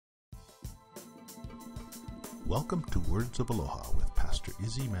Welcome to Words of Aloha with Pastor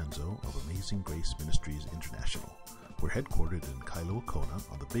Izzy Manzo of Amazing Grace Ministries International. We're headquartered in Kailua, Kona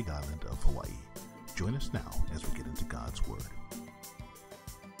on the Big Island of Hawaii. Join us now as we get into God's Word.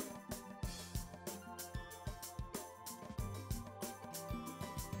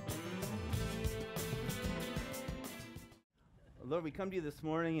 Lord, we come to you this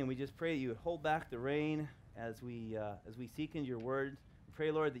morning and we just pray that you would hold back the rain as we seek in your word. We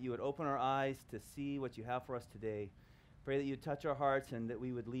pray, Lord, that you would open our eyes to see what you have for us today. Pray that you would touch our hearts and that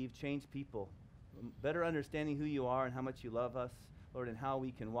we would leave changed people, better understanding who you are and how much you love us, Lord, and how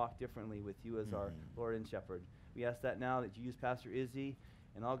we can walk differently with you as our Lord and Shepherd. We ask that now that you use Pastor Izzy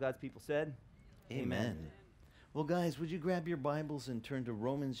and all God's people said, Amen. Well, guys, would you grab your Bibles and turn to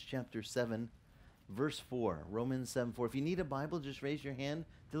Romans chapter 7, verse 4. Romans 7:4. If you need a Bible, just raise your hand.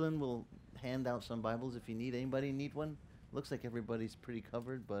 Dylan will hand out some Bibles if you need. Anybody need one? Looks like everybody's pretty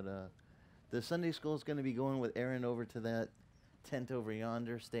covered, but the Sunday school is going to be going with Aaron over to that tent over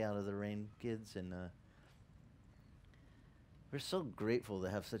yonder. Stay out of the rain, kids. And we're so grateful to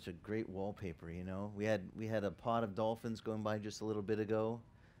have such a great wallpaper, you know. We had a pod of dolphins going by just a little bit ago,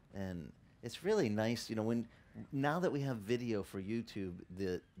 and it's really nice, you know, now that we have video for YouTube,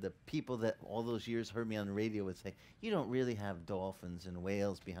 the people that all those years heard me on the radio would say, you don't really have dolphins and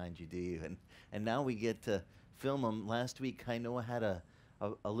whales behind you, do you? And now we get to film them. Last week, Kailua had a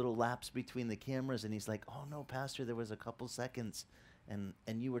little lapse between the cameras, and he's like, oh no, Pastor, there was a couple seconds, and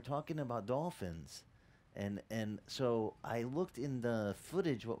you were talking about dolphins. And so I looked in the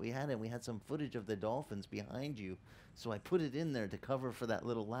footage, what we had, and we had some footage of the dolphins behind you. So I put it in there to cover for that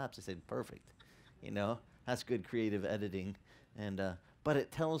little lapse. I said, perfect, you know. That's good creative editing, but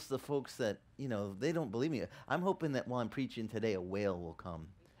it tells the folks that, you know, they don't believe me. I'm hoping that while I'm preaching today, a whale will come.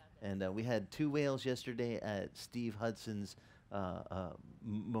 And we had 2 whales yesterday at Steve Hudson's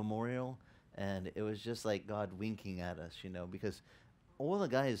memorial, and it was just like God winking at us, you know, because all the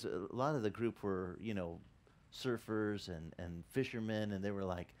guys, a lot of the group were, you know, surfers and fishermen, and they were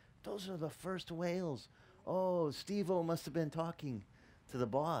like, those are the first whales. Oh, Steve-O must have been talking to the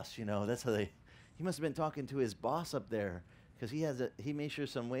boss, you know, that's how he must have been talking to his boss up there, because he made sure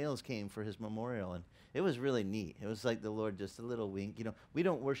some whales came for his memorial, and it was really neat. It was like the Lord, just a little wink. You know, we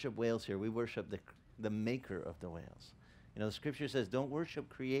don't worship whales here. We worship the maker of the whales. You know, the scripture says, don't worship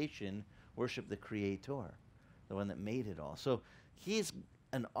creation, worship the creator, the one that made it all. So he's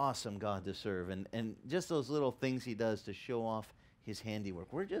an awesome God to serve, and just those little things he does to show off his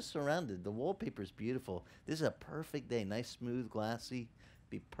handiwork. We're just surrounded. The wallpaper's beautiful. This is a perfect day, nice, smooth, glassy.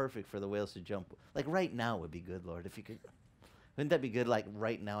 Be perfect for the whales to jump. Like right now would be good, Lord, if you could. Wouldn't that be good? Like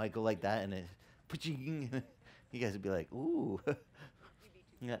right now, I go like that, and you guys would be like, ooh.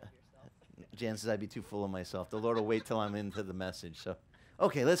 Yeah. Jan says I'd be too full of myself. The Lord will wait till I'm into the message. So,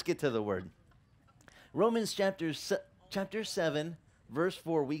 okay, let's get to the word. Romans chapter 7, verse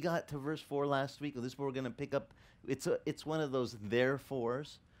 4. We got to verse 4 last week. This is where we're going to pick up. It's one of those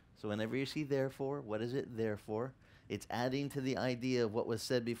therefores. So whenever you see therefore, what is it therefore? It's adding to the idea of what was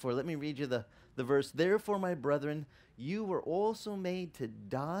said before. Let me read you the verse. Therefore, my brethren, you were also made to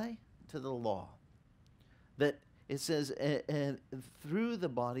die to the law. That it says, and through the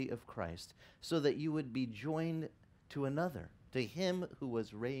body of Christ, so that you would be joined to another, to him who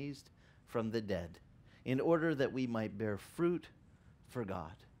was raised from the dead, in order that we might bear fruit for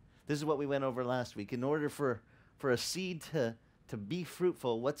God. This is what we went over last week. In order for a seed to be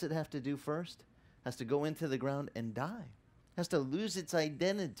fruitful, what's it have to do first? Has to go into the ground and die. Has to lose its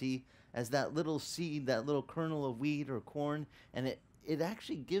identity as that little seed, that little kernel of wheat or corn, and it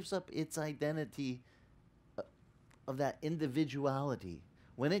actually gives up its identity of that individuality.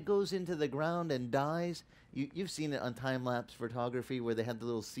 When it goes into the ground and dies, you've seen it on time-lapse photography where they have the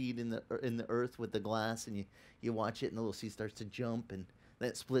little seed in the earth with the glass, and you watch it, and the little seed starts to jump, and then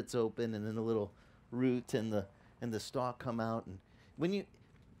it splits open, and then the little root and the stalk come out. And when you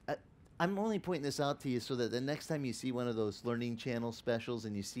I'm only pointing this out to you so that the next time you see one of those Learning Channel specials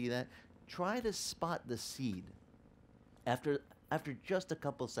and you see that, try to spot the seed after just a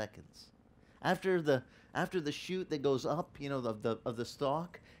couple seconds. After the shoot that goes up, you know, of the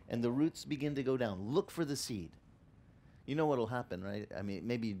stalk, and the roots begin to go down, look for the seed. You know what will happen, right? I mean,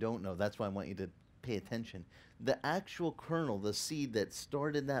 maybe you don't know. That's why I want you to pay attention. The actual kernel, the seed that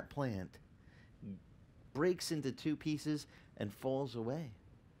started that plant, breaks into 2 pieces and falls away.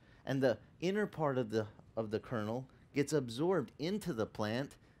 And the inner part of the kernel gets absorbed into the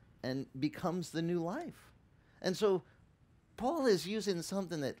plant and becomes the new life. And so Paul is using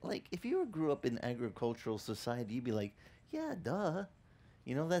something that, like, if you grew up in agricultural society, you'd be like, yeah, duh.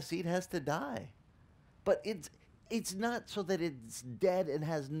 You know, that seed has to die. But it's not so that it's dead and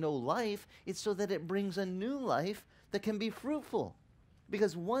has no life. It's so that it brings a new life that can be fruitful.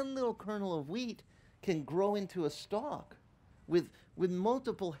 Because one little kernel of wheat can grow into a stalk with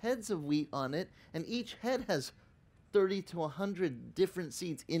multiple heads of wheat on it, and each head has 30 to 100 different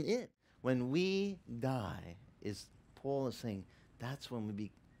seeds in it. When we die, Paul is saying, that's when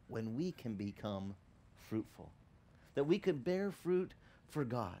we can become fruitful. That we could bear fruit for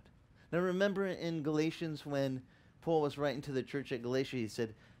God. Now remember in Galatians when Paul was writing to the church at Galatia, he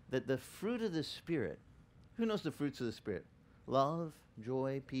said that the fruit of the Spirit, who knows the fruits of the Spirit? Love,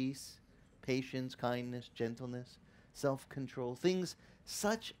 joy, peace, patience, kindness, gentleness, self-control, things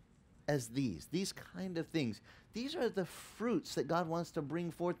such as these kind of things. These are the fruits that God wants to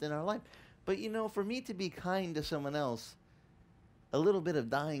bring forth in our life. But for me to be kind to someone else, a little bit of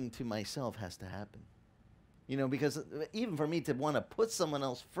dying to myself has to happen. Because even for me to want to put someone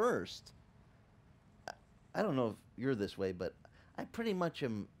else first, I don't know if you're this way, but I pretty much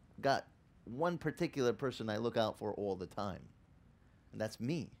got one particular person I look out for all the time, and that's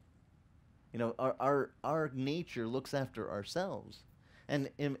me. Our nature looks after ourselves, and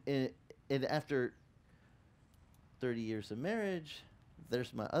after 30 years of marriage,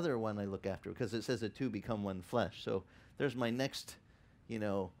 there's my other one I look after, because it says the two become one flesh. So there's my next,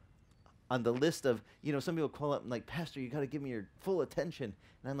 on the list of, some people call up and like, Pastor, you got to give me your full attention.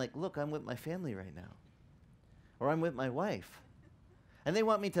 And I'm like, look, I'm with my family right now. Or I'm with my wife. And they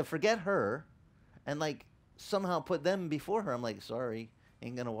want me to forget her and like somehow put them before her. I'm like, sorry,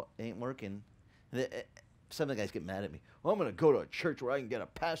 ain't working. Some of the guys get mad at me. Well, I'm going to go to a church where I can get a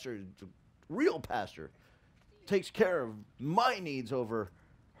pastor, a real pastor, takes care of my needs over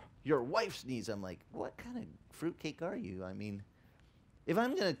your wife's needs. I'm like, what kind of fruitcake are you? I mean, if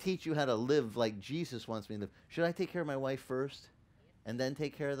I'm going to teach you how to live like Jesus wants me to live, should I take care of my wife first and then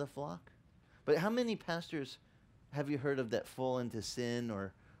take care of the flock? But how many pastors have you heard of that fall into sin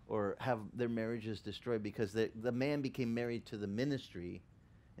or have their marriages destroyed because the man became married to the ministry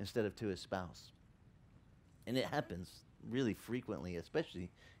instead of to his spouse? And it happens really frequently,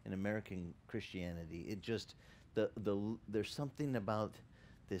 especially in American Christianity. It just, there's something about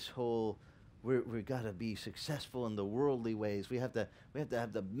this whole, we've got to be successful in the worldly ways. We have to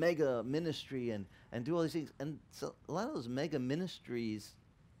have the mega ministry and do all these things. And so a lot of those mega ministries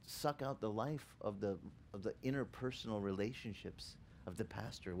suck out the life of the interpersonal relationships of the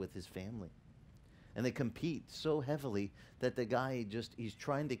pastor with his family. And they compete so heavily that the guy he's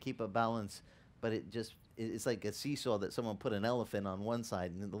trying to keep a balance, but it's like a seesaw that someone put an elephant on one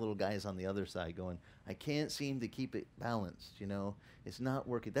side and the little guy is on the other side going, I can't seem to keep it balanced, It's not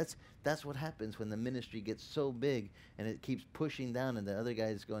working. That's what happens when the ministry gets so big and it keeps pushing down and the other guy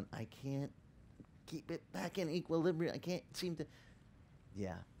is going, I can't keep it back in equilibrium. I can't seem to.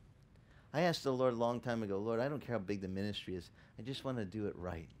 Yeah. I asked the Lord a long time ago, Lord, I don't care how big the ministry is. I just want to do it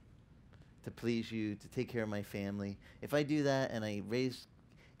right, to please you, to take care of my family. If I do that and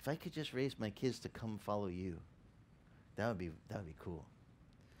if I could just raise my kids to come follow you, that would be cool.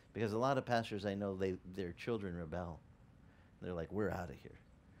 Because a lot of pastors I know, their children rebel. They're like, we're out of here.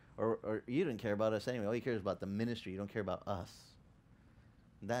 Or you don't care about us anyway. All you care is about the ministry. You don't care about us.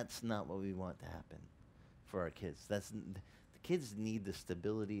 That's not what we want to happen for our kids. The kids need the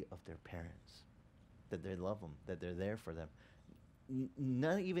stability of their parents, that they love them, that they're there for them.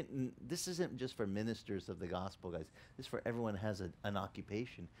 This isn't just for ministers of the gospel, guys. This is for everyone who has an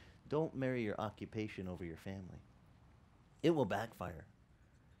occupation. Don't marry your occupation over your family. It will backfire.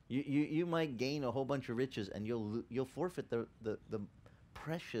 You might gain a whole bunch of riches and you'll forfeit the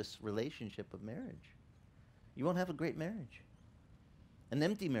precious relationship of marriage. You won't have a great marriage. An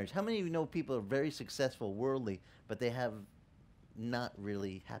empty marriage. How many of you know people are very successful worldly, but they have not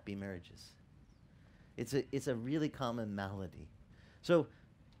really happy marriages? It's a really common malady. So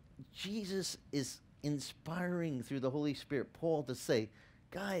Jesus is inspiring through the Holy Spirit Paul to say,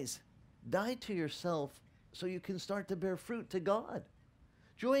 guys, die to yourself so you can start to bear fruit to God.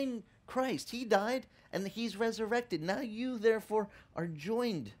 Join Christ. He died and he's resurrected. Now you therefore are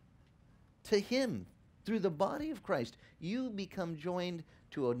joined to him through the body of Christ. You become joined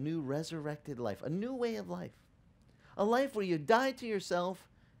to a new resurrected life, a new way of life. A life where you die to yourself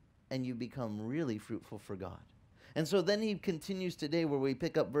and you become really fruitful for God. And so then he continues today where we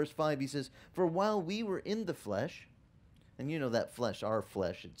pick up verse 5. He says, for while we were in the flesh, and you know that flesh, our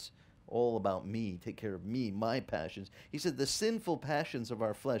flesh, it's all about me, take care of me, my passions. He said the sinful passions of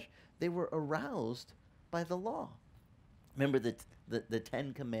our flesh, they were aroused by the law. Remember the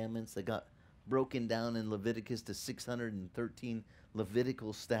 10 commandments that got broken down in Leviticus to 613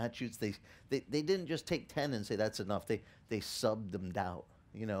 Levitical statutes. They didn't just take 10 and say that's enough. They subbed them out,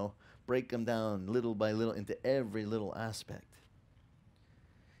 break them down little by little into every little aspect.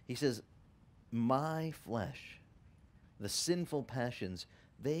 He says, my flesh, the sinful passions,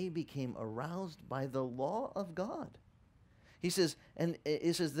 they became aroused by the law of God. He says, and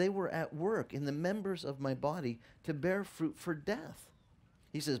it says, they were at work in the members of my body to bear fruit for death.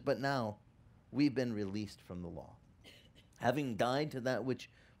 He says, but now we've been released from the law, having died to that which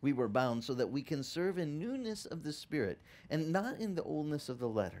we were bound, so that we can serve in newness of the Spirit and not in the oldness of the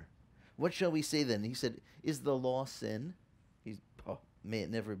letter. What shall we say then? He said, is the law sin? May it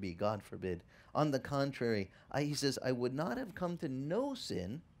never be, God forbid. On the contrary, he says, I would not have come to know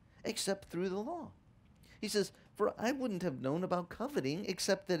sin except through the law. He says, for I wouldn't have known about coveting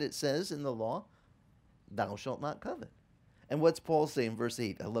except that it says in the law, thou shalt not covet. And what's Paul say in verse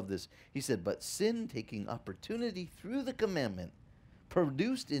 8? I love this. He said, but sin, taking opportunity through the commandment,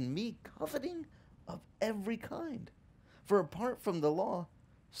 produced in me coveting of every kind. For apart from the law,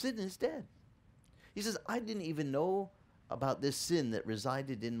 sin is dead. He says, I didn't even know about this sin that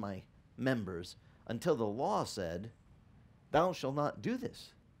resided in my members until the law said, thou shalt not do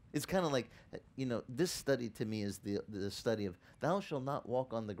this. It's kind of like, this study to me is the study of thou shalt not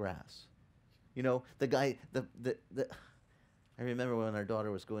walk on the grass. The guy, I remember when our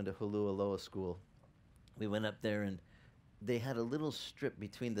daughter was going to Aloha school, we went up there and they had a little strip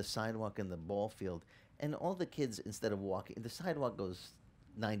between the sidewalk and the ball field. And all the kids, instead of walking, the sidewalk goes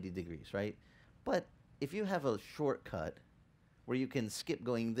 90 degrees, right? But if you have a shortcut where you can skip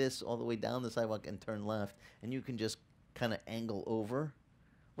going this all the way down the sidewalk and turn left, and you can just kind of angle over,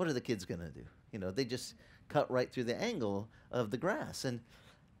 what are the kids going to do? They just cut right through the angle of the grass. And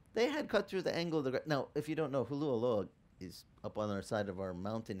they had cut through the angle of the grass. Now, if you don't know, Aloha is up on our side of our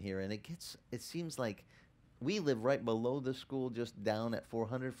mountain here, and it seems like we live right below the school, just down at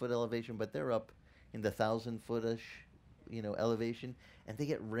 400-foot elevation, but they're up in the 1,000-foot-ish, elevation, and they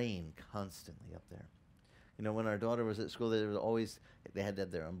get rain constantly up there. When our daughter was at school, they had to have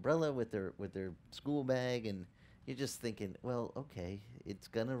their umbrella with their school bag, and you're just thinking, well, okay, it's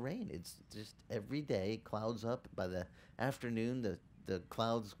gonna rain. It's just every day, clouds up. By the afternoon, the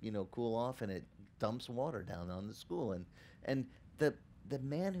clouds, cool off, and it dumps water down on the school. And the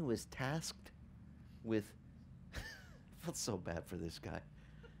man who was tasked with, I felt so bad for this guy.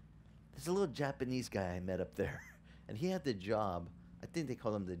 There's a little Japanese guy I met up there, and he had the job, I think they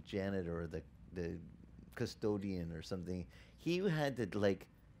call him the janitor or the custodian or something. He had to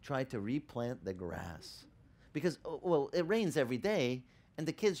try to replant the grass because it rains every day and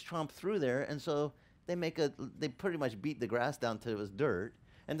the kids tromp through there, and so they pretty much beat the grass down till it was dirt,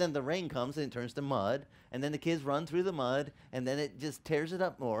 and then the rain comes and it turns to mud, and then the kids run through the mud, and then it just tears it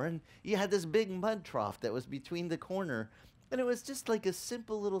up more, and you had this big mud trough that was between the corner, and it was just like a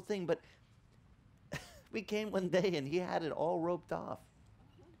simple little thing. But we came one day and he had it all roped off.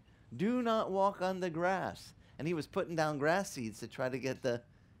 Do not walk on the grass. And he was putting down grass seeds to try to get the,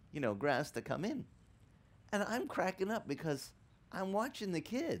 grass to come in. And I'm cracking up because I'm watching the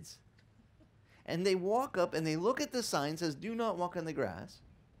kids. And they walk up and they look at the sign that says, do not walk on the grass.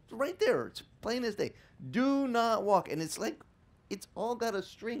 It's right there. It's plain as day. Do not walk. And it's like, it's all got a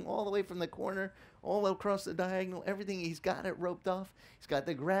string all the way from the corner, all across the diagonal, everything. He's got it roped off. He's got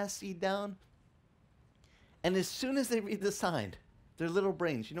the grass seed down. And as soon as they read the sign, their little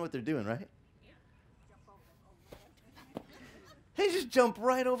brains, you know what they're doing, right? They just jump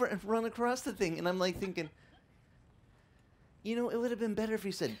right over and run across the thing. And I'm like thinking, it would have been better if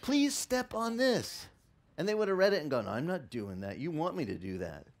he said, please step on this. And they would have read it and gone, I'm not doing that. You want me to do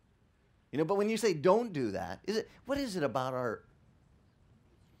that. But when you say don't do that, what is it about our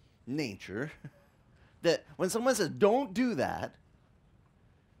nature that when someone says don't do that,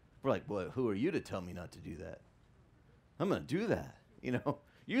 we're like, well, who are you to tell me not to do that? I'm going to do that.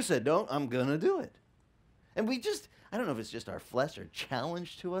 You said don't, I'm going to do it. And I don't know if it's just our flesh or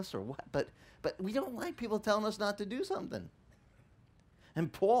challenge to us or what, but we don't like people telling us not to do something.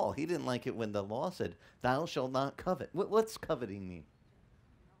 And Paul, he didn't like it when the law said, thou shalt not covet. What's coveting mean?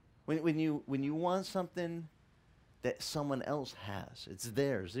 When you want something that someone else has, it's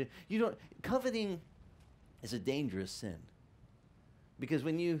theirs. Coveting is a dangerous sin. Because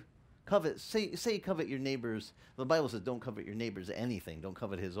when you covet, say you covet your neighbor's, the Bible says don't covet your neighbor's anything. Don't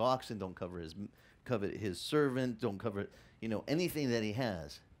covet his oxen, don't covet his servant, don't covet, anything that he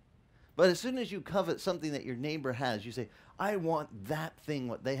has. But as soon as you covet something that your neighbor has, you say, I want that thing,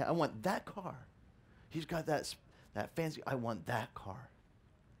 what they have. I want that car. He's got that fancy, I want that car.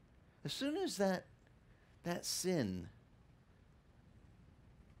 As soon as that sin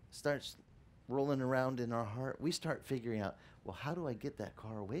starts rolling around in our heart, we start figuring out, well, how do I get that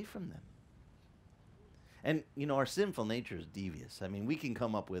car away from them? And, our sinful nature is devious. I mean, we can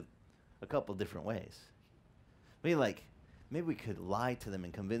come up with a couple different ways. Maybe we could lie to them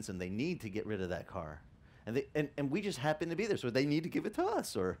and convince them they need to get rid of that car. And we just happen to be there, so they need to give it to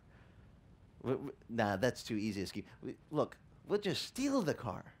us. Or, nah, that's too easy to scheme. Look, we'll just steal the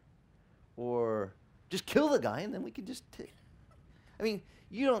car. Or just kill the guy, and then we can just I mean,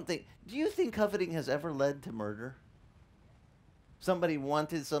 do you think coveting has ever led to murder? Somebody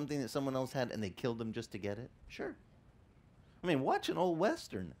wanted something that someone else had, and they killed them just to get it? Sure. I mean, watch an old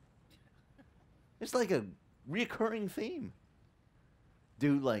Western. It's like a recurring theme.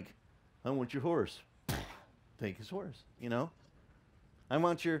 Dude, I want your horse. Take his horse, you know? I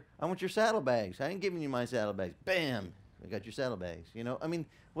want your saddlebags. I ain't giving you my saddlebags. Bam! I got your saddlebags, you know? I mean,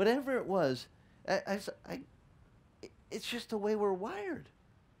 whatever it was, it's just the way we're wired.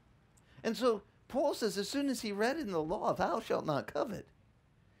 And so Paul says, as soon as he read in the law, thou shalt not covet,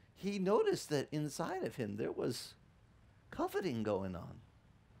 he noticed that inside of him there was coveting going on.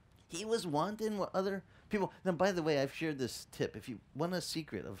 He was wanting what other people... Now, by the way, I've shared this tip. If you want a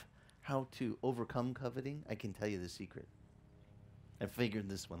secret of how to overcome coveting, I can tell you the secret. I figured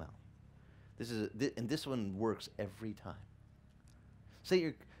this one out. And this one works every time.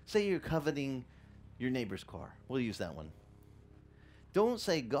 Say you're coveting your neighbor's car. We'll use that one. Don't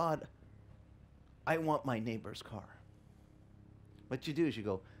say, God, I want my neighbor's car. What you do is you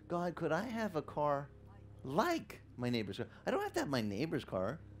go, God, could I have a car like my neighbor's car? I don't have to have my neighbor's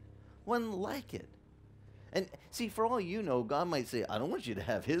car. One like it. And see, for all you know, God might say, I don't want you to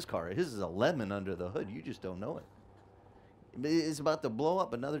have his car. His is a lemon under the hood. You just don't know it. It's about to blow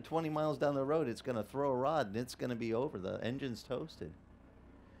up another 20 miles down the road. It's going to throw a rod, and it's going to be over. The engine's toasted.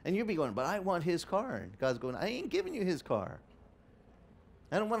 And you'll be going, but I want his car. And God's going, I ain't giving you his car.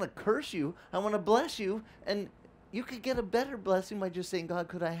 I don't want to curse you. I want to bless you. And you could get a better blessing by just saying, God,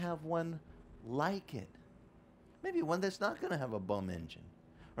 could I have one like it? Maybe one that's not going to have a bum engine,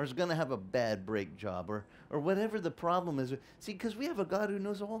 or is going to have a bad brake job, or whatever the problem is. See, because we have a God who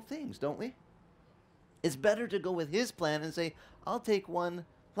knows all things, don't we? It's better to go with his plan and say, I'll take one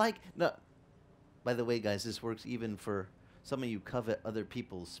like... No, by the way, guys, this works even for some of you covet other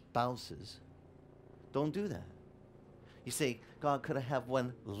people's spouses. Don't do that. You say, God, could I have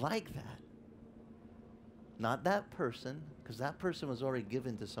one like that? Not that person, because that person was already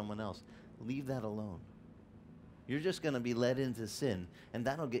given to someone else. Leave that alone. You're just going to be led into sin, and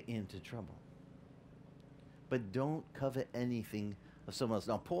that'll get you into trouble. But don't covet anything of someone else.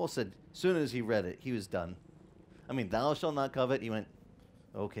 Now, Paul said, as soon as he read it, he was done. I mean, thou shalt not covet. He went,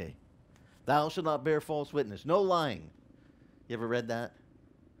 okay. Thou shalt not bear false witness. No lying. You ever read that?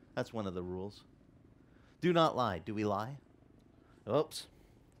 That's one of the rules. Do not lie. Do we lie? Oops.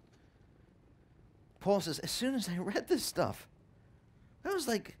 Paul says, as soon as I read this stuff, I was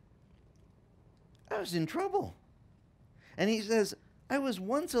in trouble. And he says, I was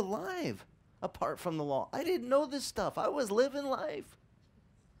once alive apart from the law. I didn't know this stuff. I was living life.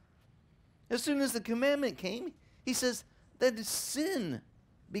 As soon as the commandment came, he says that sin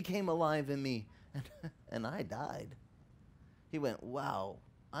became alive in me, and I died. He went, wow,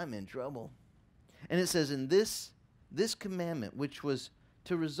 I'm in trouble. And it says, in this commandment, which was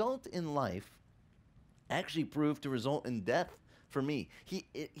to result in life, actually proved to result in death for me. He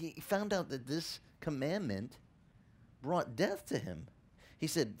found out that this commandment brought death to him. He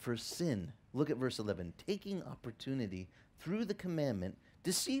said, for sin, look at verse 11, taking opportunity through the commandment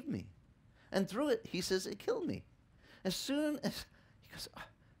deceived me. And through it, he says, it killed me. As soon as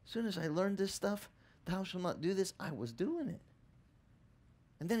I learned this stuff, thou shalt not do this, I was doing it.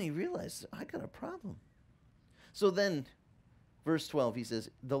 And then he realized, I got a problem. So then, verse 12, he says,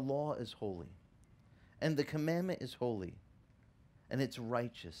 the law is holy, and the commandment is holy, and it's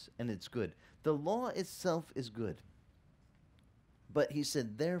righteous, and it's good. The law itself is good. But he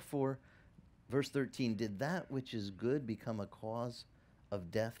said, therefore, verse 13, did that which is good become a cause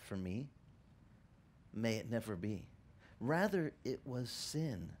of death for me? May it never be. Rather, it was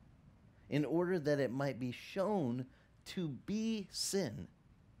sin, in order that it might be shown to be sin,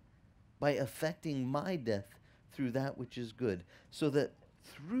 by affecting my death through that which is good, so that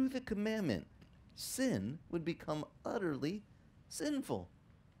through the commandment, sin would become utterly sinful.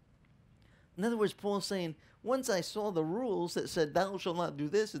 In other words, Paul's saying, once I saw the rules that said, thou shalt not do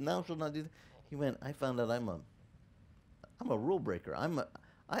this and thou shalt not do that, he went, I found out I'm a rule breaker. I'm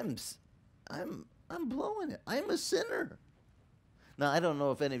blowing it. I'm a sinner. Now, I don't know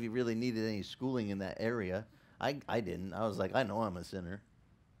if any of you really needed any schooling in that area. I didn't. I was like, I know I'm a sinner.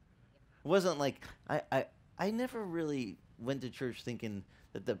 It wasn't like, I never really went to church thinking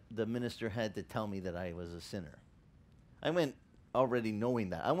that the minister had to tell me that I was a sinner. I went already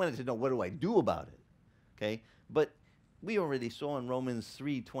knowing that. I wanted to know, what do I do about it? Okay? But we already saw in Romans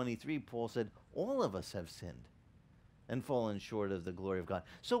 3:23, Paul said, all of us have sinned and fallen short of the glory of God.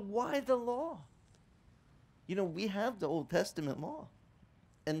 So why the law? You know, we have the Old Testament law.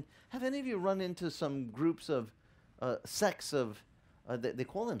 And have any of you run into some groups of sects of, they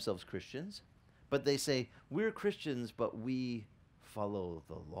call themselves Christians, but they say, we're Christians, but we follow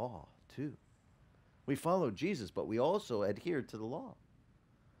the law too. We follow Jesus, but we also adhere to the law.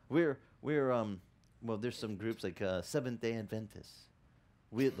 Well, there's some groups like Seventh-day Adventists.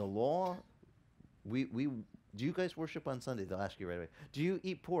 The law, do you guys worship on Sunday? They'll ask you right away. Do you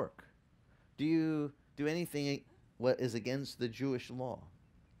eat pork? Do you do anything what is against the Jewish law?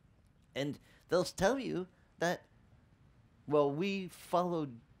 And they'll tell you that, well, we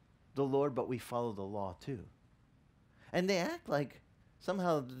followed the Lord, but we follow the law too. And they act like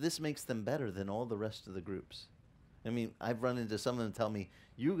somehow this makes them better than all the rest of the groups. I mean, I've run into some of them tell me,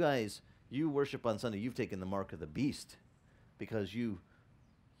 you guys, you worship on Sunday, you've taken the mark of the beast because you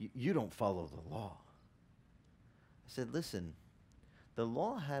don't follow the law. I said, listen, the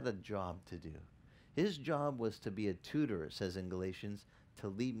law had a job to do. His job was to be a tutor, it says in Galatians, to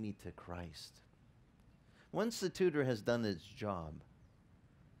lead me to Christ. Once the tutor has done its job,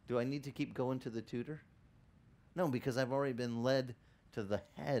 do I need to keep going to the tutor? No, because I've already been led to the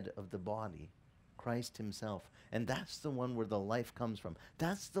head of the body, Christ himself. And that's the one where the life comes from.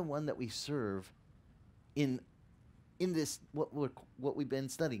 That's the one that we serve in this, what we've been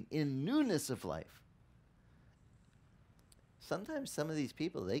studying, in newness of life. Sometimes some of these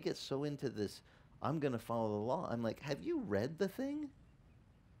people, they get so into this, I'm going to follow the law. I'm like, have you read the thing?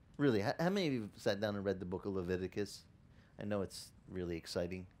 Really, how many of you sat down and read the book of Leviticus? I know it's really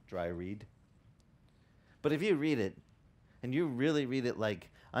exciting, dry read. But if you read it, and you really read it like,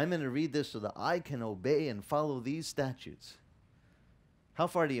 I'm going to read this so that I can obey and follow these statutes. How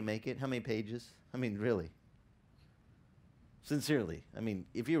far do you make it? How many pages? I mean, really. Sincerely. I mean,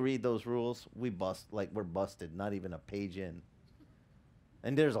 if you read those rules, we're busted, not even a page in.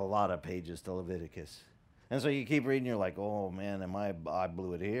 And there's a lot of pages to Leviticus. And so you keep reading, you're like, oh man, I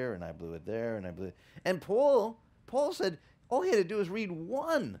blew it here, and I blew it there, and I blew it. And Paul said, all he had to do was read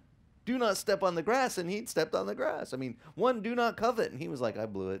one. Do not step on the grass, and he'd stepped on the grass. I mean, one, do not covet, and he was like, I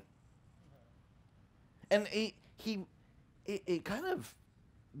blew it. And it kind of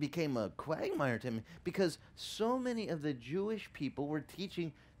became a quagmire to him because so many of the Jewish people were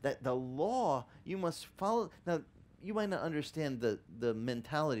teaching that the law you must follow. Now, you might not understand the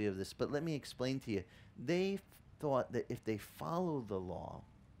mentality of this, but let me explain to you. They thought that if they followed the law,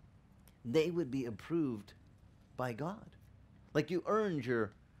 they would be approved by God. Like you earned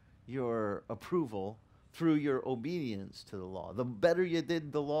your approval through your obedience to the law. The better you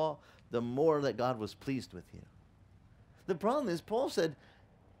did the law, the more that God was pleased with you. The problem is, Paul said,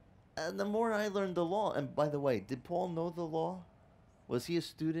 the more I learned the law, and by the way, did Paul know the law? Was he a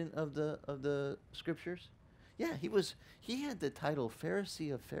student of the scriptures? Yeah, he had the title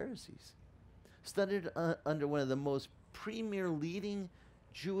Pharisee of Pharisees. Studied under one of the most premier leading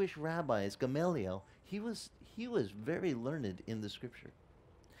Jewish rabbis, Gamaliel. He was very learned in the scripture.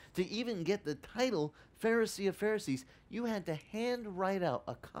 To even get the title Pharisee of Pharisees, you had to hand write out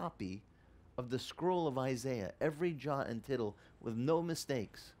a copy of the scroll of Isaiah, every jot and tittle with no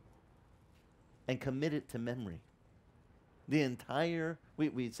mistakes, and commit it to memory. The entire,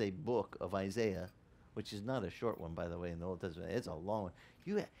 we'd say, book of Isaiah, which is not a short one, by the way, in the Old Testament. It's a long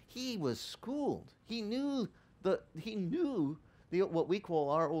one. He was schooled. He knew what we call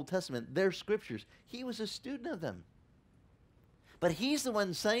our Old Testament, their scriptures. He was a student of them. But he's the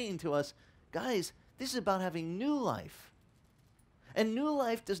one saying to us, guys, this is about having new life. And new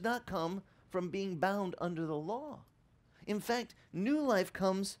life does not come from being bound under the law. In fact, new life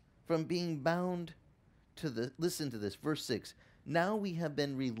comes from being bound to listen to this, verse 6. Now we have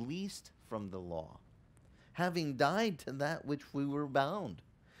been released from the law, having died to that which we were bound.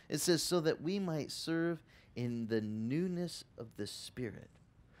 It says, so that we might serve in the newness of the Spirit,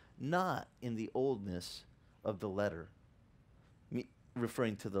 not in the oldness of the letter.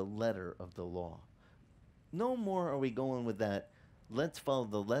 Referring to the letter of the law. No more are we going with that, let's follow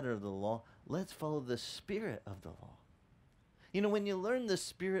the letter of the law. Let's follow the spirit of the law. You know, when you learn the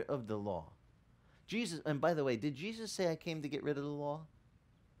spirit of the law, Jesus, and by the way, did Jesus say I came to get rid of the law?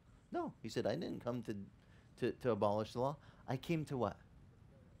 No, he said I didn't come to abolish the law. I came to what?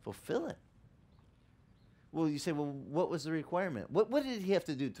 Fulfill it. Well, you say, well, what was the requirement? What did he have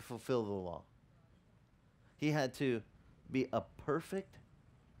to do to fulfill the law? He had to be a perfect,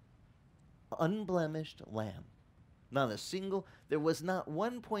 unblemished lamb. Not a single, there was not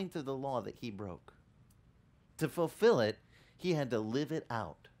one point of the law that he broke. To fulfill it, he had to live it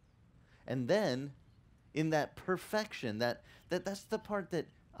out. And then, in that perfection. That's the part that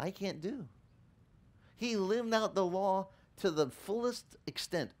I can't do. He lived out the law to the fullest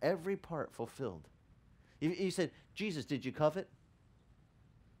extent, every part fulfilled. He said, Jesus, did you covet?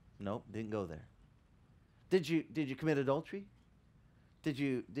 Nope, didn't go there. Did you commit adultery? Did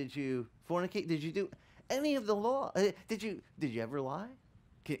you fornicate? Did you do any of the law? Did you ever lie?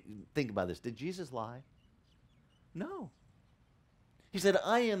 Think about this. Did Jesus lie? No. He said,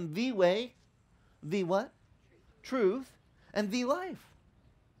 I am the way, the what? Truth, and the life.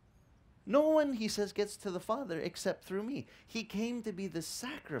 No one, he says, gets to the Father except through me. He came to be the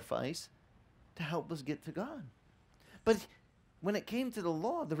sacrifice to help us get to God. But when it came to the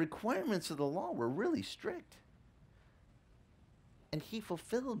law, the requirements of the law were really strict. And he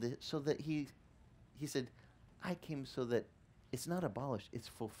fulfilled it so that he said, I came so that it's not abolished, it's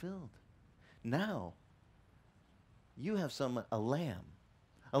fulfilled. Now, you have a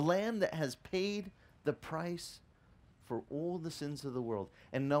lamb that has paid the price for all the sins of the world.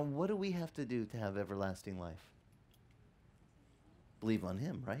 And now what do we have to do to have everlasting life? Believe on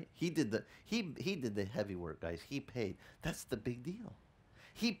him, right? He did the heavy work, guys. He paid. That's the big deal.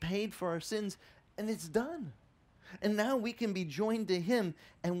 He paid for our sins, and it's done. And now we can be joined to him,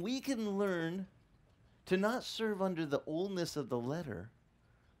 and we can learn to not serve under the oldness of the letter,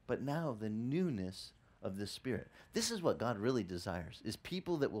 but now the newness of the Spirit. This is what God really desires, is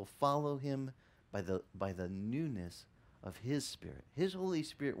people that will follow him by the newness of his Spirit. His Holy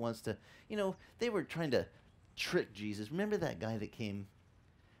Spirit wants to, they were trying to trick Jesus. Remember that guy that came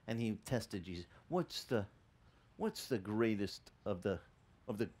and he tested Jesus? What's the greatest of the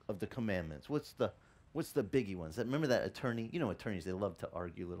commandments? What's the biggie ones? Remember that attorney? Attorneys, they love to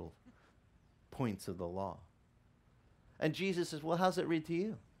argue little points of the law. And Jesus says, well, how's it read to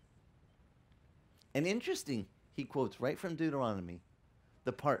you? And interesting, he quotes right from Deuteronomy,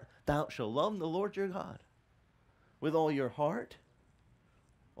 the part, thou shalt love the Lord your God with all your heart,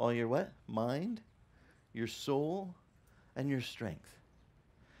 all your what? Mind, your soul, and your strength.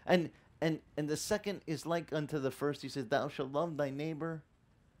 And the second is like unto the first. He says, thou shalt love thy neighbor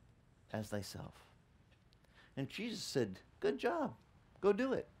as thyself. And Jesus said, good job. Go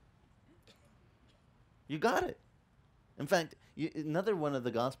do it. You got it. In fact, another one of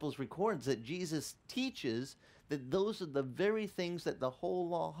the Gospels records that Jesus teaches that those are the very things that the whole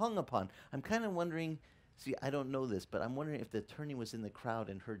law hung upon. I'm kind of wondering, I don't know this, but I'm wondering if the attorney was in the crowd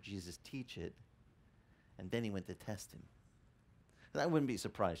and heard Jesus teach it, and then he went to test him. And I wouldn't be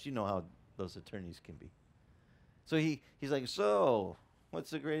surprised. You know how those attorneys can be. So he's like, so,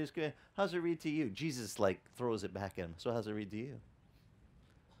 what's the greatest good? How's it read to you? Jesus throws it back at him. So how's it read to you?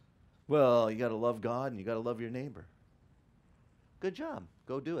 Well, you got to love God and you got to love your neighbor. Good job.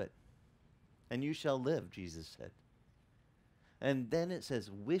 Go do it. And you shall live, Jesus said. And then it says,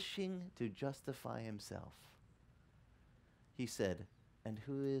 wishing to justify himself, he said, and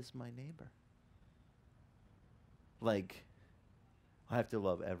who is my neighbor? I have to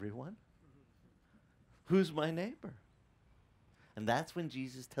love everyone? Who's my neighbor? And that's when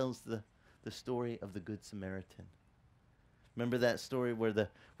Jesus tells the story of the Good Samaritan. Remember that story where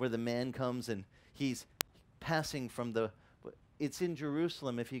the man comes and he's passing from it's in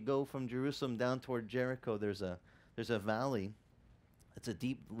Jerusalem. If you go from Jerusalem down toward Jericho, there's a valley. It's a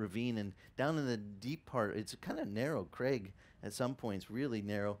deep ravine, and down in the deep part, it's a kind of narrow crag at some points, really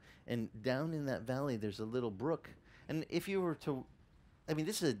narrow. And down in that valley, there's a little brook. And if you were to,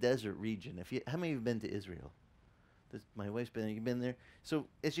 this is a desert region. How many of you have been to Israel? My wife's been there. You've been there? So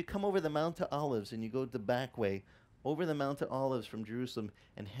as you come over the Mount of Olives and you go the back way, over the Mount of Olives from Jerusalem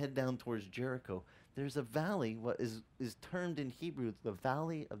and head down towards Jericho, there's a valley, what is termed in Hebrew the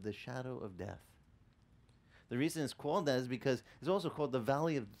Valley of the Shadow of Death. The reason it's called that is because it's also called the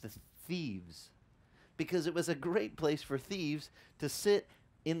Valley of the Thieves, because it was a great place for thieves to sit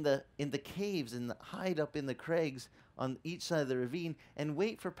in the caves and hide up in the crags on each side of the ravine and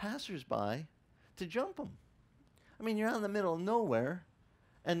wait for passersby to jump them. You're out in the middle of nowhere,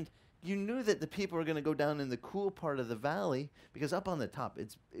 and you knew that the people were going to go down in the cool part of the valley, because up on the top,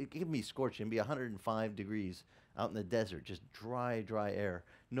 it can be scorching, be 105 degrees out in the desert, just dry air,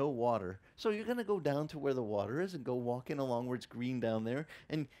 no water. So you're going to go down to where the water is and go walking along where it's green down there,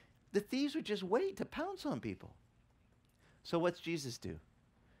 and the thieves would just wait to pounce on people. So what's Jesus do?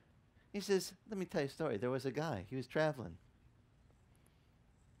 He says, let me tell you a story. There was a guy, he was traveling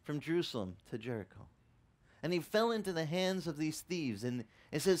from Jerusalem to Jericho. And he fell into the hands of these thieves. And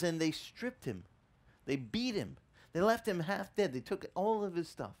it says, and they stripped him. They beat him. They left him half dead. They took all of his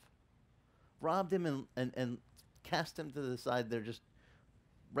stuff, robbed him, and cast him to the side. They're just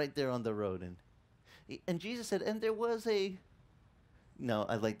right there on the road. And Jesus said, and there was no,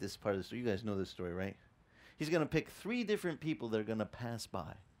 I like this part of the story. You guys know this story, right? He's going to pick 3 different people that are going to pass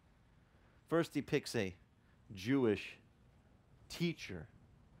by. First, he picks a Jewish teacher,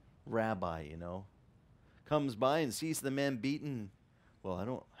 rabbi, comes by and sees the man beaten. Well, I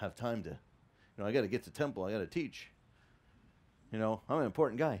don't have time to, I got to get to temple. I got to teach. I'm an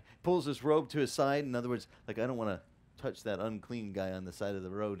important guy. Pulls his robe to his side. In other words, I don't want to touch that unclean guy on the side of the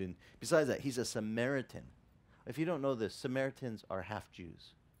road. And besides that, he's a Samaritan. If you don't know this, Samaritans are half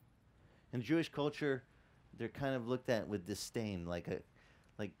Jews. In Jewish culture, they're kind of looked at with disdain, like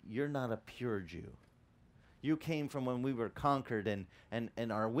you're not a pure Jew. You came from when we were conquered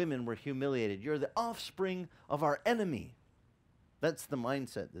and our women were humiliated. You're the offspring of our enemy. That's the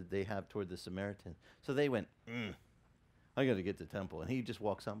mindset that they have toward the Samaritans. So they went, I got to get to temple. And he just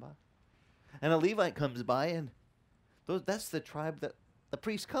walks on by. And a Levite comes by, and that's the tribe that the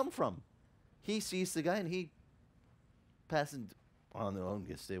priests come from. He sees the guy, and he passes on the own,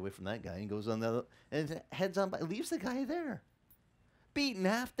 stay away from that guy, and goes on the other, and heads on by, leaves the guy there. Beaten,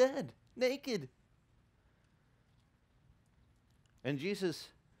 half dead, naked. And Jesus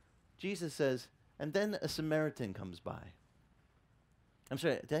says, and then a Samaritan comes by. I'm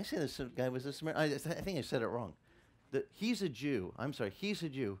sorry, did I say this guy was a Samaritan? I think I said it wrong. He's a Jew. I'm sorry, he's a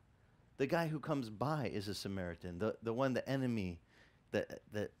Jew. The guy who comes by is a Samaritan, the one, the enemy,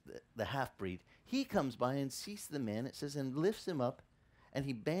 the half-breed. He comes by and sees the man, it says, and lifts him up, and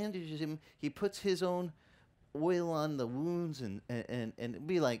he bandages him. He puts his own oil on the wounds, and it'd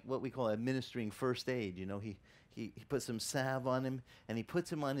be like what we call administering first aid. He puts some salve on him, and he puts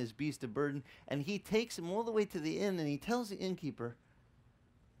him on his beast of burden, and he takes him all the way to the inn, and he tells the innkeeper,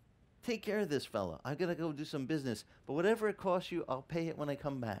 take care of this fella. I've got to go do some business, but whatever it costs you, I'll pay it when I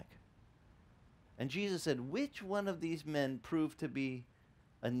come back. And Jesus said, which one of these men proved to be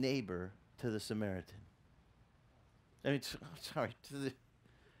a neighbor to the Samaritan? I mean, sorry.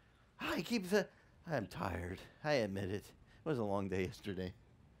 I'm tired. I admit it. It was a long day yesterday.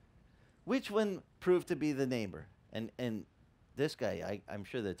 Which one proved to be the neighbor? And this guy, I'm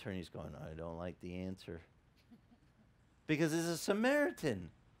sure the attorney's going, I don't like the answer. Because it's a Samaritan.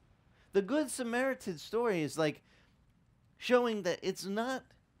 The Good Samaritan story is like showing that it's not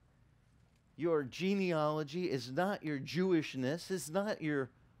your genealogy, it's not your Jewishness, it's not your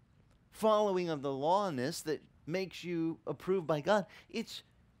following of the lawness that makes you approved by God. It's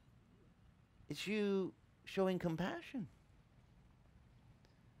you showing compassion.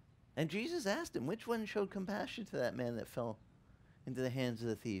 And Jesus asked him, which one showed compassion to that man that fell into the hands of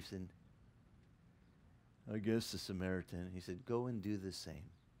the thieves? And I guess the Samaritan. He said, go and do the same.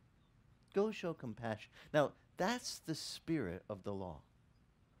 Go show compassion. Now, that's the spirit of the law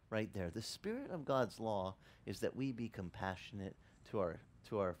right there. The spirit of God's law is that we be compassionate to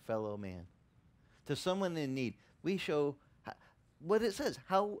our fellow man, to someone in need. We show what it says.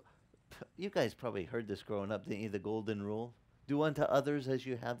 How you guys probably heard this growing up, didn't you? The golden rule. Do unto others as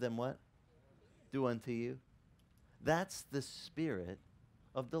you have them what? Do unto you. That's the spirit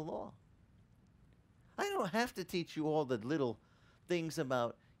of the law. I don't have to teach you all the little things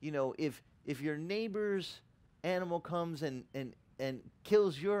about, if your neighbor's animal comes and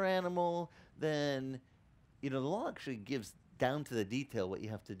kills your animal, then, the law actually gives down to the detail what you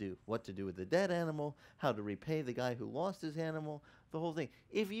have to do, what to do with the dead animal, how to repay the guy who lost his animal, the whole thing.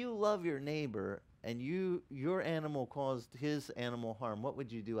 If you love your neighbor and your animal caused his animal harm, what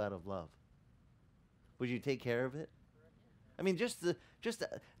would you do out of love? Would you take care of it? I mean, just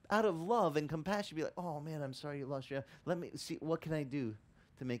out of love and compassion, be like, oh man, I'm sorry you lost your animal. Let me see, what can I do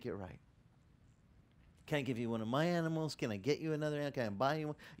to make it right? Can I give you one of my animals? Can I get you another animal? Can I buy you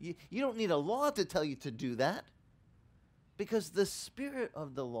one? You don't need a law to tell you to do that, because the spirit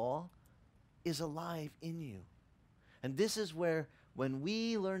of the law is alive in you. And this is where, when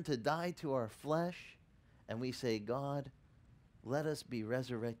we learn to die to our flesh and we say, God, let us be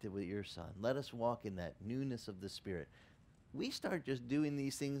resurrected with your Son. Let us walk in that newness of the Spirit. We start just doing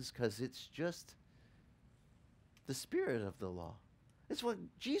these things because it's just the spirit of the law. It's what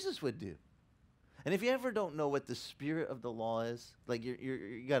Jesus would do. And if you ever don't know what the spirit of the law is, like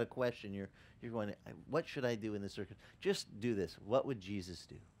you got a question, you're going, what should I do in this circumstance? Just do this. What would Jesus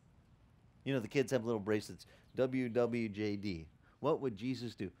do? The kids have little bracelets, WWJD. What would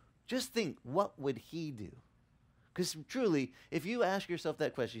Jesus do? Just think, what would he do? Because truly, if you ask yourself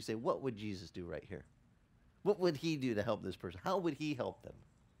that question, you say, what would Jesus do right here? What would he do to help this person? How would he help them?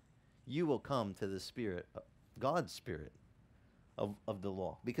 You will come to the spirit, God's spirit of the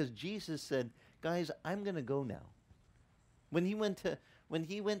law. Because Jesus said, guys, I'm going to go now. When he went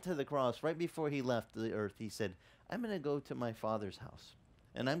to the cross, right before he left the earth, he said, I'm going to go to my Father's house,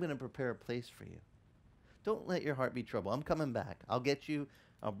 and I'm going to prepare a place for you. Don't let your heart be troubled. I'm coming back. I'll get you.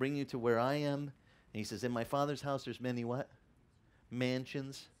 I'll bring you to where I am. And he says, in my Father's house there's many what?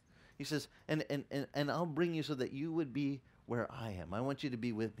 Mansions. He says, and I'll bring you so that you would be where I am. I want you to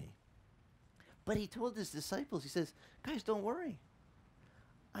be with me. But he told his disciples, he says, guys, don't worry.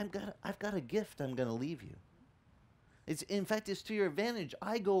 I've got a gift I'm going to leave you. In fact, it's to your advantage.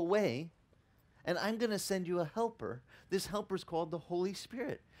 I go away, and I'm going to send you a helper. This helper's called the Holy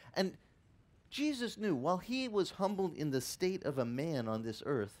Spirit. And Jesus knew, while he was humbled in the state of a man on this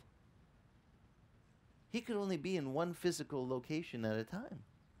earth, he could only be in one physical location at a time.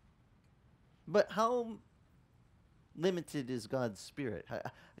 But how limited is God's Spirit?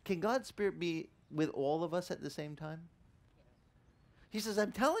 Can God's Spirit be with all of us at the same time? He says,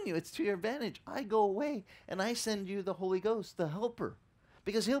 I'm telling you, it's to your advantage. I go away, and I send you the Holy Ghost, the helper,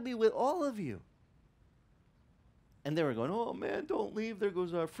 because he'll be with all of you. And they were going, oh, man, don't leave. There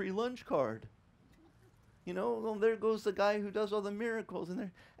goes our free lunch card. You know, well, there goes the guy who does all the miracles.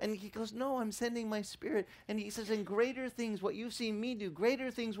 And he goes, no, I'm sending my Spirit. And he says, and greater things, what you've seen me do,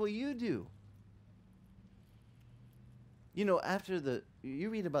 greater things will you do. You know, you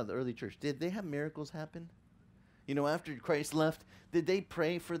read about the early church, did they have miracles happen? You know, after Christ left, did they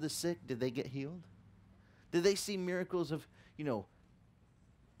pray for the sick? Did they get healed? Did they see miracles of, you know,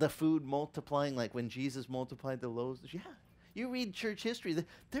 the food multiplying, like when Jesus multiplied the loaves? Yeah. You read church history,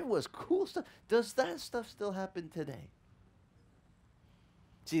 there was cool stuff. Does that stuff still happen today?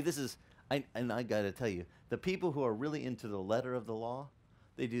 See, I got to tell you, the people who are really into the letter of the law,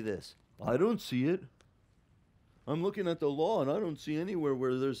 they do this. I don't see it. I'm looking at the law, and I don't see anywhere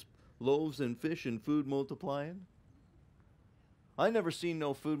where there's loaves and fish and food multiplying. I never seen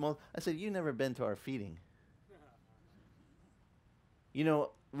no food I said, you never been to our feeding. You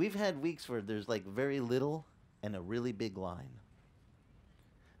know, we've had weeks where there's like very little and a really big line.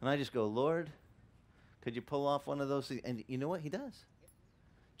 And I just go, Lord, could you pull off one of those things? And you know what he does?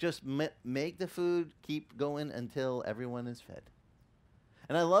 Just make the food keep going until everyone is fed.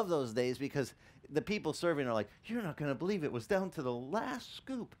 And I love those days because the people serving are like, you're not going to believe it was down to the last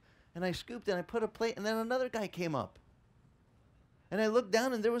scoop. And I scooped and I put a plate, and then another guy came up. And I looked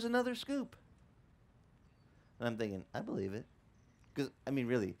down and there was another scoop. And I'm thinking, I believe it. Because, I mean,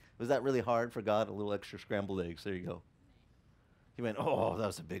 really, was that really hard for God? A little extra scrambled eggs. There you go. He went, oh, that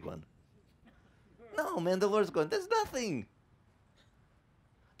was a big one. No, man, the Lord's going, there's nothing.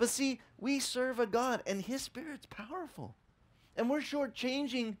 But see, we serve a God, and his Spirit's powerful. And we're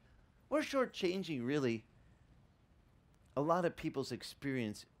shortchanging really a lot of people's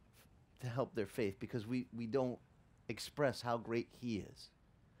experience to help their faith because we don't express how great he is.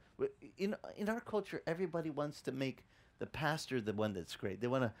 In our culture, everybody wants to make the pastor the one that's great. They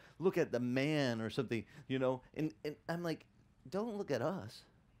want to look at the man or something, you know. And I'm like, don't look at us.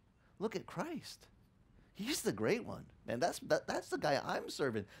 Look at Christ. He's the great one. Man, that's the guy I'm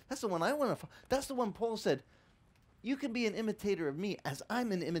serving. That's the one I want to That's the one Paul said, you can be an imitator of me as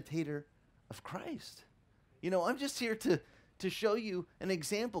I'm an imitator of Christ. You know, I'm just here to show you an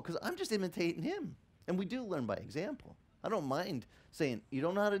example because I'm just imitating him. And we do learn by example. I don't mind saying, you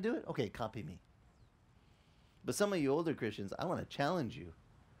don't know how to do it? Okay, copy me. But some of you older Christians, I want to challenge you.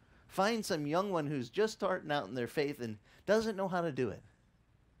 Find some young one who's just starting out in their faith and doesn't know how to do it.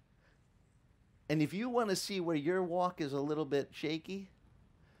 And if you want to see where your walk is a little bit shaky,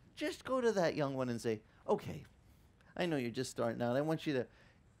 just go to that young one and say, okay, I know you're just starting out. I want you to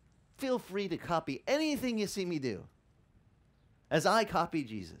feel free to copy anything you see me do as I copy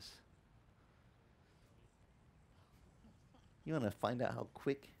Jesus. You want to find out how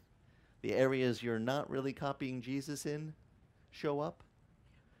quick the areas you're not really copying Jesus in show up?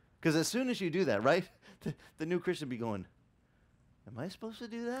 Because as soon as you do that, right, the new Christian be going, am I supposed to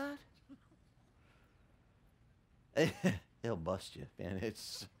do that? They'll bust you, man.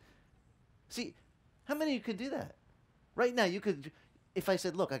 See, how many of you could do that? Right now, you could, if I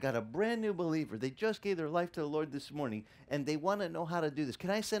said, look, I got a brand new believer. They just gave their life to the Lord this morning, and they want to know how to do this. Can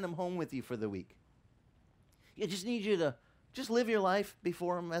I send them home with you for the week? I just need you to just live your life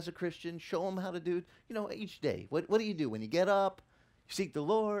before them as a Christian. Show them how to do it, you know, each day. What do you do? When you get up, you seek the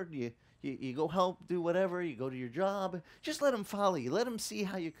Lord, you go help, do whatever, you go to your job. Just let them follow you. Let them see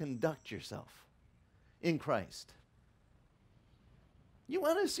how you conduct yourself in Christ. You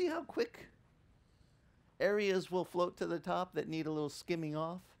want to see how quick areas will float to the top that need a little skimming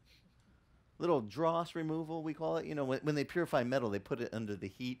off? Little dross removal, we call it. You know, when they purify metal, they put it under the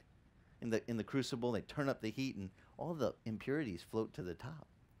heat in the crucible. They turn up the heat, and all the impurities float to the top.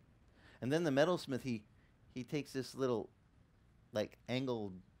 And then the metalsmith, he takes this little, like,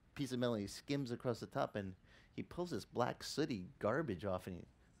 angled piece of metal, he skims across the top, and he pulls this black sooty garbage off, and he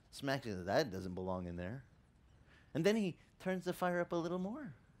smacks it. That doesn't belong in there. And then he turns the fire up a little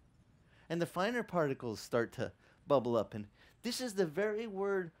more. and the finer particles start to bubble up. And this is the very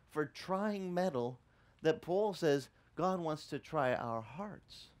word for trying metal that Paul says God wants to try our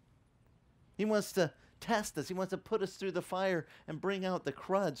hearts. He wants to test us. He wants to put us through the fire and bring out the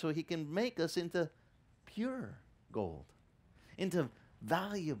crud so he can make us into pure gold, into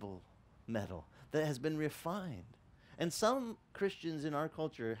valuable metal that has been refined. And some Christians in our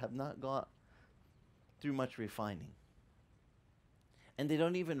culture have not got through much refining. And they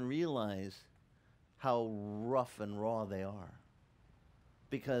don't even realize how rough and raw they are,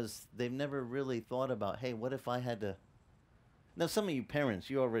 because they've never really thought about, hey, what if I had to... Now, some of you parents,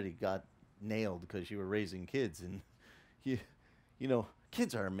 you already got nailed because you were raising kids, and you know,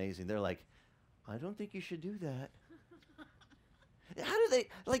 kids are amazing. They're like, I don't think you should do that. How do they,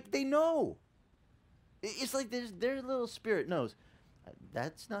 like, they know. It's like their little spirit knows,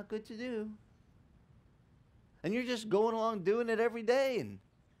 that's not good to do. And you're just going along doing it every day.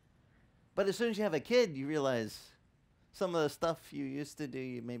 But as soon as you have a kid, you realize some of the stuff you used to do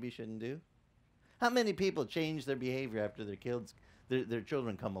you maybe shouldn't do. How many people change their behavior after their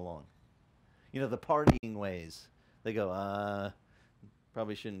children come along? You know, the partying ways. They go,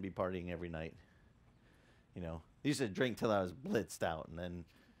 probably shouldn't be partying every night. You know, I used to drink till I was blitzed out, and then,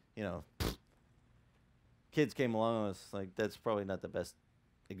 you know, kids came along and I was like, that's probably not the best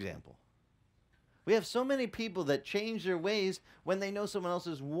example. We have so many people that change their ways when they know someone else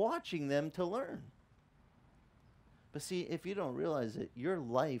is watching them to learn. But see, if you don't realize it, your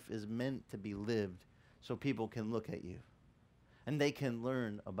life is meant to be lived so people can look at you and they can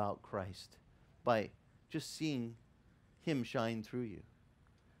learn about Christ by just seeing him shine through you.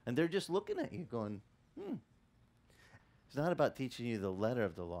 And they're just looking at you going, It's not about teaching you the letter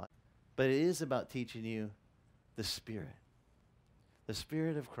of the law, but it is about teaching you the Spirit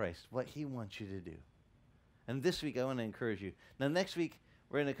of Christ, what he wants you to do. And this week, I want to encourage you. Now, next week,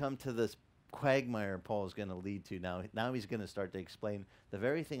 we're going to come to this quagmire Paul is going to lead to. Now he's going to start to explain the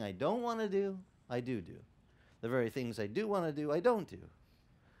very thing I don't want to do, I do. The very things I do want to do, I don't do.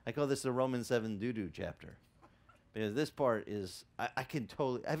 I call this the Romans 7 do-do chapter. Because this part is, I can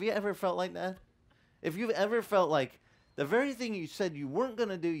totally, have you ever felt like that? If you've ever felt like the very thing you said you weren't going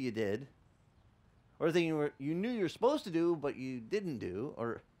to do, you did, or the thing you knew you were supposed to do, but you didn't do,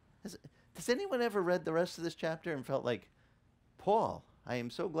 or has anyone ever read the rest of this chapter and felt like, Paul, I am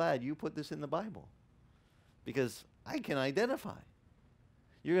so glad you put this in the Bible, because I can identify.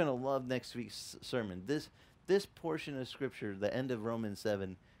 You're going to love next week's sermon. This portion of Scripture, the end of Romans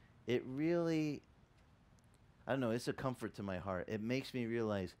 7, it really, I don't know, it's a comfort to my heart. It makes me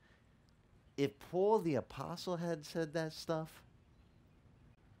realize, if Paul the Apostle had said that stuff,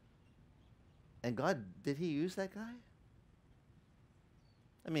 and God, did he use that guy?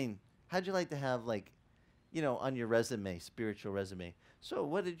 I mean, how'd you like to have, like, you know, on your resume, spiritual resume, so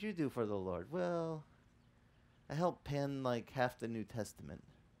what did you do for the Lord? Well, I helped pen, like, half the New Testament.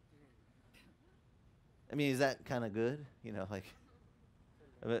 I mean, is that kind of good? You know, like,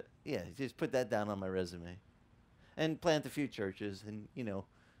 but yeah, just put that down on my resume. And plant a few churches and, you know,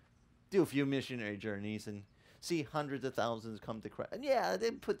 do a few missionary journeys and see hundreds of thousands come to Christ. And yeah,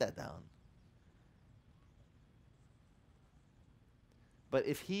 they put that down. But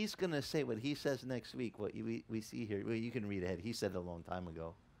if he's going to say what he says next week, what we see here, well, you can read ahead. He said it a long time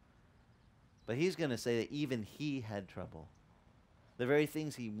ago. But he's going to say that even he had trouble. The very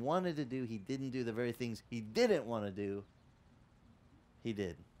things he wanted to do, he didn't do. The very things he didn't want to do, he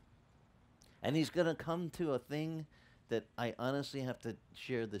did. And he's going to come to a thing that I honestly have to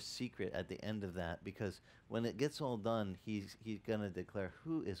share the secret at the end of that, because when it gets all done, he's going to declare,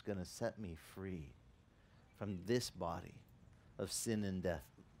 who is going to set me free from this body of sin and death?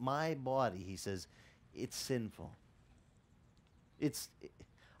 My body, he says, it's sinful.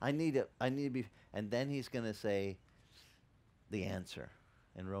 I need to be, and then he's going to say the answer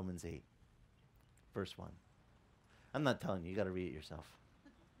in Romans 8, verse 1. I'm not telling you, you got to read it yourself.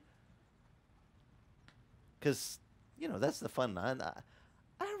 Because, you know, that's the fun. I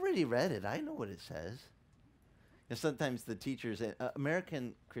already read it. I know what it says. And sometimes the teachers,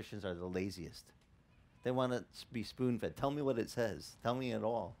 American Christians are the laziest. They want to be spoon-fed. Tell me what it says. Tell me it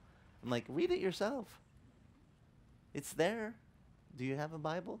all. I'm like, read it yourself. It's there. Do you have a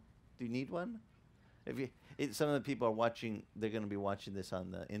Bible? Do you need one? Some of the people are watching, they're going to be watching this on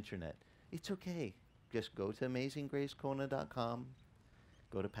the internet. It's okay. Just go to amazinggracekona.com.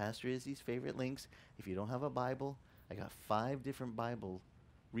 Go to Pastor Izzy's favorite links. If you don't have a Bible, I got 5 different Bible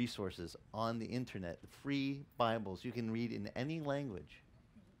resources on the internet. Free Bibles you can read in any language.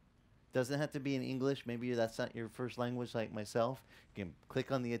 Doesn't have to be in English. Maybe that's not your first language like myself. You can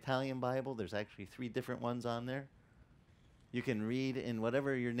click on the Italian Bible. There's actually 3 different ones on there. You can read in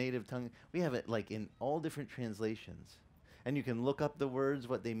whatever your native tongue. We have it like in all different translations. And you can look up the words,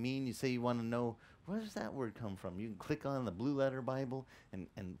 what they mean. You say you want to know, where does that word come from? You can click on the Blue Letter Bible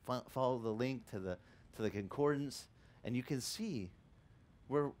and follow the link to the concordance, and you can see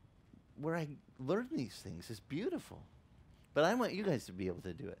where I learned these things. It's beautiful. But I want you guys to be able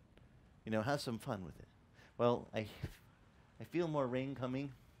to do it. You know, have some fun with it. Well, I feel more rain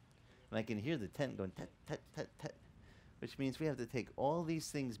coming, and I can hear the tent going tet, tet, tet, tet, which means we have to take all these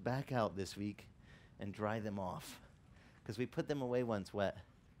things back out this week and dry them off, because we put them away once wet.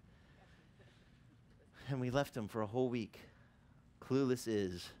 And we left them for a whole week. Clueless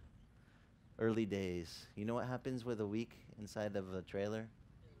is early days. You know what happens with a week inside of a trailer?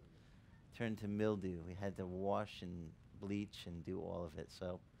 Turned to mildew. We had to wash and bleach and do all of it.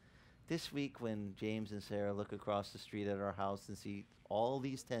 So this week when James and Sarah look across the street at our house and see all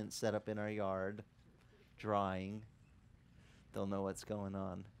these tents set up in our yard, drying, they'll know what's going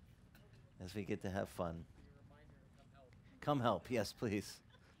on as we get to have fun. Come help. Yes, please.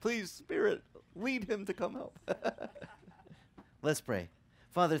 Please, Spirit, lead him to come help. Let's pray.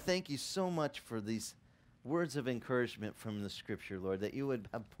 Father, thank you so much for these words of encouragement from the Scripture, Lord, that you would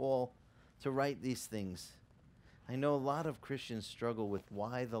have Paul to write these things. I know a lot of Christians struggle with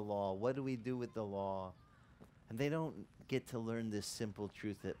why the law? What do we do with the law? And they don't get to learn this simple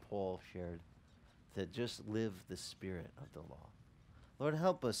truth that Paul shared, to just live the spirit of the law. Lord,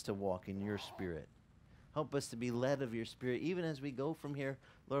 help us to walk in your spirit. Help us to be led of your Spirit. Even as we go from here,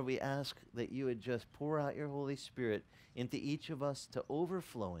 Lord, we ask that you would just pour out your Holy Spirit into each of us to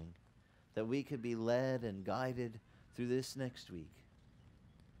overflowing, that we could be led and guided through this next week.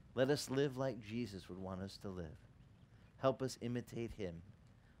 Let us live like Jesus would want us to live. Help us imitate him,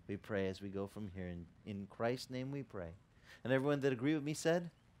 we pray, as we go from here. In Christ's name we pray. And everyone that agree with me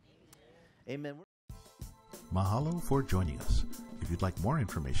said, Amen. Amen. Mahalo for joining us. If you'd like more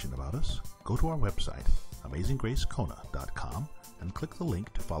information about us, go to our website, amazinggracekona.com, and click the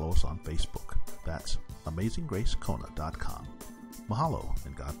link to follow us on Facebook. That's amazinggracekona.com. Mahalo,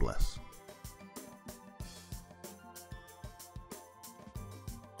 and God bless.